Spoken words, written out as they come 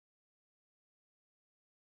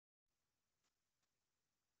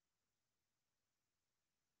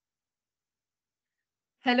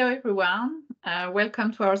Hello, everyone.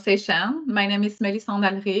 Welcome to our session. My name is Melissa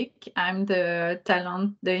Andalric. I'm the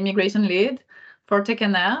immigration lead for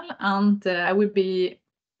TechNL, and I will be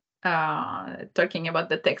talking about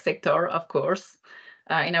the tech sector, of course,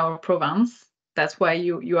 in our province. That's why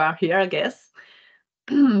you are here, I guess.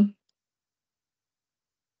 So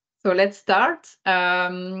let's start.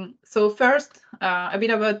 So first, a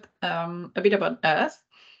bit about us.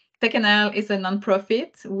 TechNL is a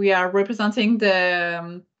nonprofit. We are representing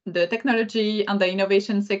the technology and the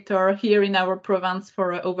innovation sector here in our province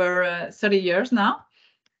for over 30 years now.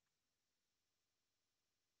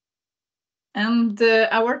 And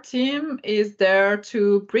our team is there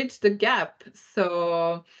to bridge the gap.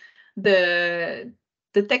 So the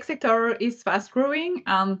tech sector is fast growing,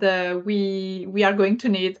 and we are going to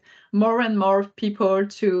need more and more people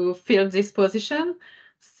to fill this position.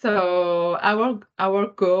 So our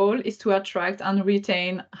goal is to attract and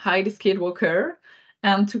retain highly skilled workers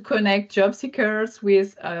and to connect job seekers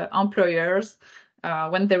with employers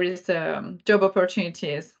when there is job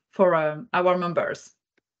opportunities for our members.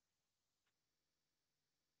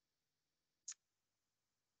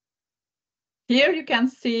 Here you can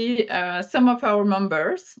see some of our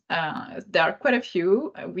members. There are quite a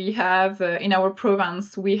few. We have, in our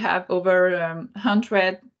province, we have over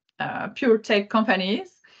 100 pure tech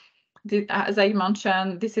companies. As I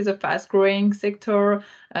mentioned, this is a fast-growing sector.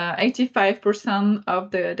 85% of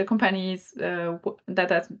the companies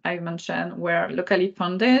that I mentioned were locally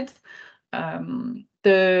funded.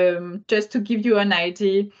 Just to give you an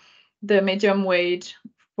idea, the medium wage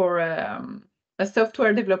for a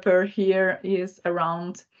software developer here is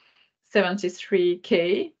around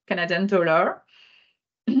 73K Canadian dollar.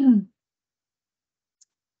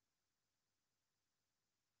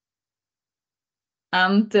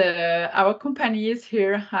 And our companies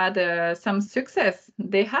here had some success.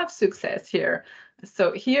 They have success here.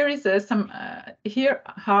 So here is here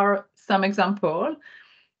are some examples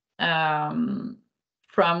from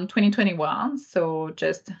 2021. So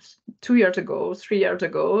just 2 years ago, 3 years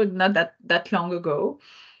ago, not that long ago.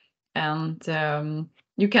 And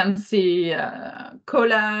you can see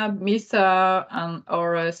Collab, Misa,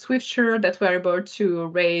 or Swiftsure that were able to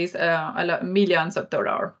raise millions of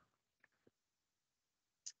dollars.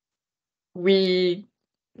 We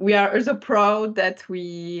are also proud that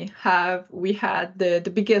we had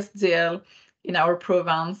the biggest deal in our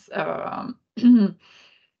province, the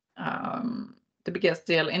biggest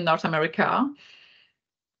deal in North America.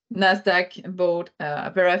 NASDAQ bought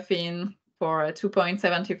Verafin for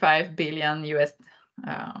 $2.75 billion US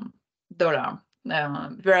dollar.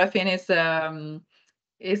 Verafin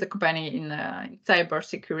is a company in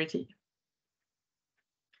cybersecurity.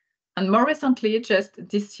 And more recently, just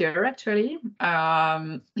this year, actually,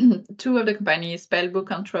 two of the companies,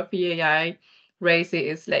 Spellbook and Trophy AI,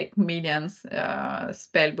 raises like millions.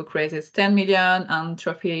 Spellbook raises 10 million and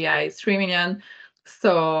Trophy AI is 3 million.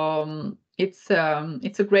 So it's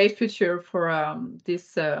a great future for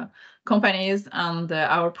these companies and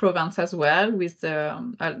our province as well, with a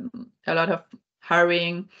lot of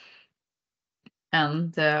hiring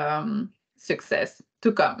and success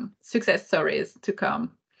to come. Success stories to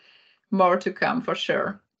come. More to come for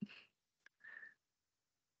sure.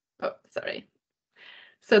 Oh, sorry.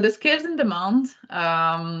 So the skills in demand,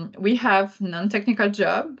 we have non-technical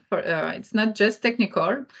job. It's not just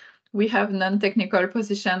technical. We have non-technical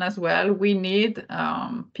position as well. We need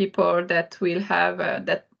people that will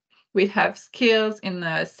have skills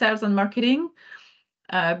in sales and marketing,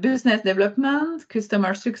 business development,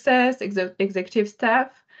 customer success, executive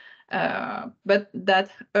staff, but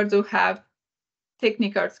that also have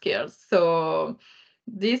technical skills. So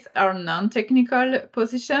these are non-technical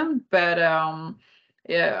positions, but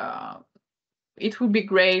it would be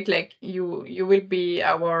great. Like you will be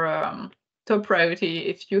our top priority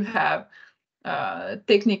if you have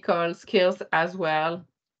technical skills as well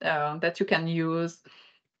that you can use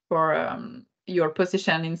for your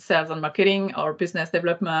position in sales and marketing or business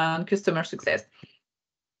development, customer success.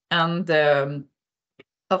 And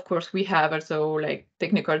of course, we have also like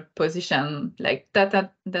technical position like data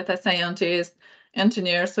scientists,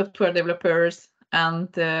 engineers, software developers, and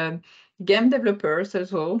game developers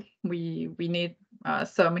also. We need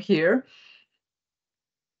some here.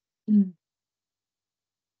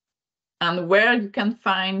 And where you can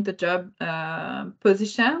find the job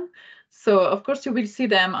position. So of course you will see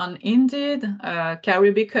them on Indeed,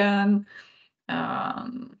 Career Beacon,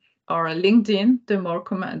 or LinkedIn, the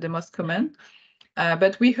most common.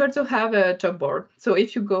 But we also have a job board. So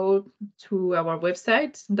if you go to our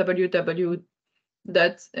website, www.technl.ca,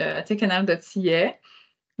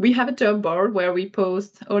 we have a job board where we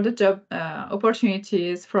post all the job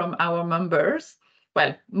opportunities from our members.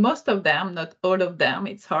 Well, most of them, not all of them.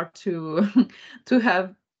 It's hard to to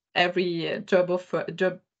have every job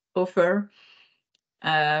offer.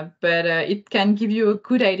 But it can give you a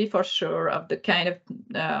good idea for sure of the kind of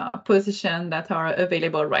position that are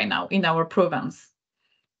available right now in our province.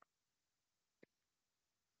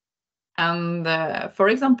 And for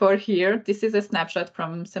example, here, this is a snapshot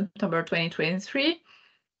from September 2023.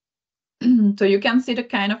 So you can see the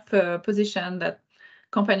kind of position that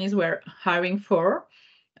companies were hiring for.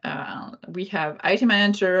 We have IT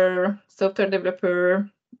manager, software developer,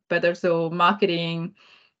 but also marketing,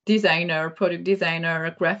 designer, product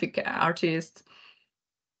designer, graphic artist.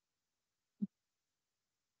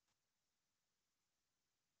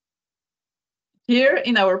 Here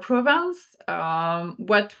in our province,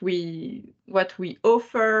 what we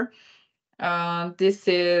offer, this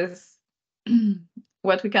is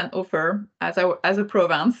what we can offer as a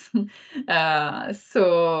province.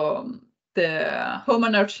 So the home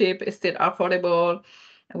ownership is still affordable.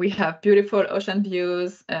 We have beautiful ocean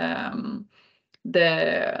views.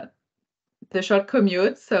 The short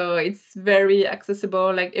commute, so it's very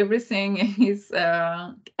accessible. Like everything is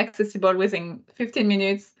accessible within 15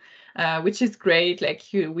 minutes, which is great. Like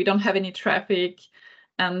we don't have any traffic,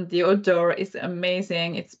 and the outdoor is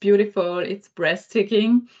amazing. It's beautiful. It's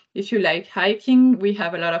breathtaking. If you like hiking, we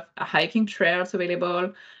have a lot of hiking trails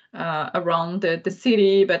available around the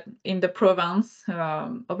city, but in the province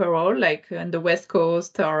overall, like in the west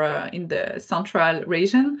coast or in the central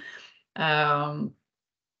region.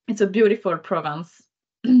 It's a beautiful province,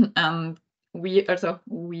 and we also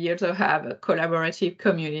have a collaborative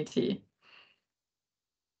community.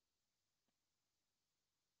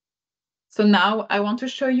 So now I want to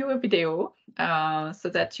show you a video so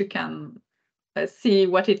that you can see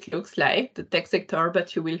what it looks like, the tech sector,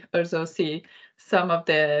 but you will also see some of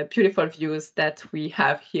the beautiful views that we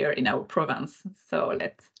have here in our province. So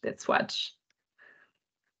let's watch.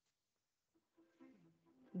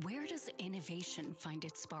 Where does innovation find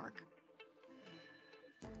its spark?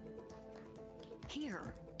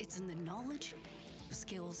 Here, it's in the knowledge,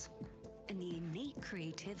 skills, and the innate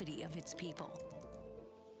creativity of its people.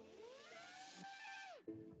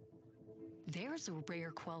 There's a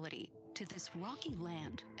rare quality to this rocky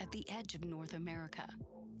land at the edge of North America,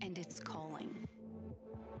 and it's calling.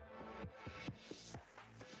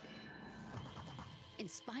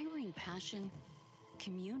 Inspiring passion,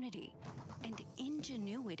 community, and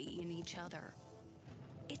ingenuity in each other.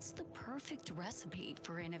 It's the perfect recipe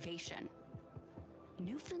for innovation.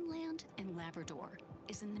 Newfoundland and Labrador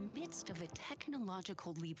is in the midst of a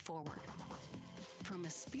technological leap forward. From a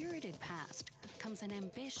spirited past comes an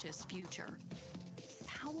ambitious future,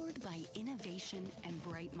 powered by innovation and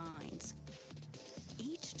bright minds.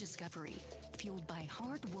 Each discovery fueled by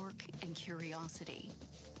hard work and curiosity.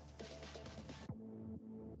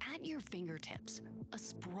 At your fingertips, a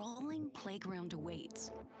sprawling playground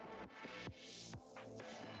awaits,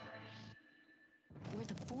 where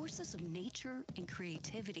the forces of nature and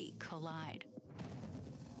creativity collide.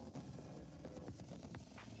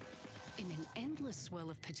 In an endless swell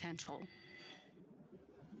of potential,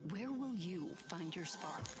 where will you find your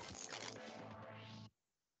spark?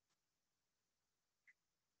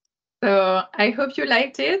 So I hope you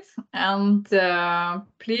liked it, and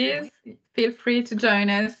please feel free to join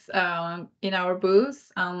us in our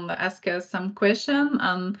booth and ask us some questions.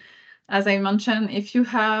 And as I mentioned, if you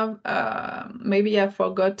have, maybe I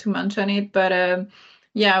forgot to mention it, but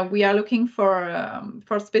yeah, we are looking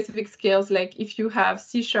for specific skills. Like if you have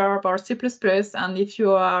C# or C++, and if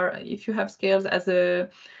you have skills as a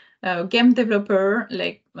game developer,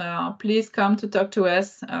 like please come to talk to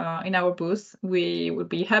us in our booth. We would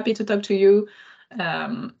be happy to talk to you.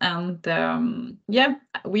 Yeah,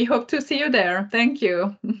 we hope to see you there. Thank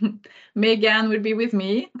you. Megan will be with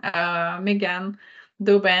me, Megan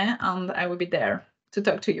Daubin, and I will be there to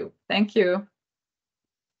talk to you. Thank you.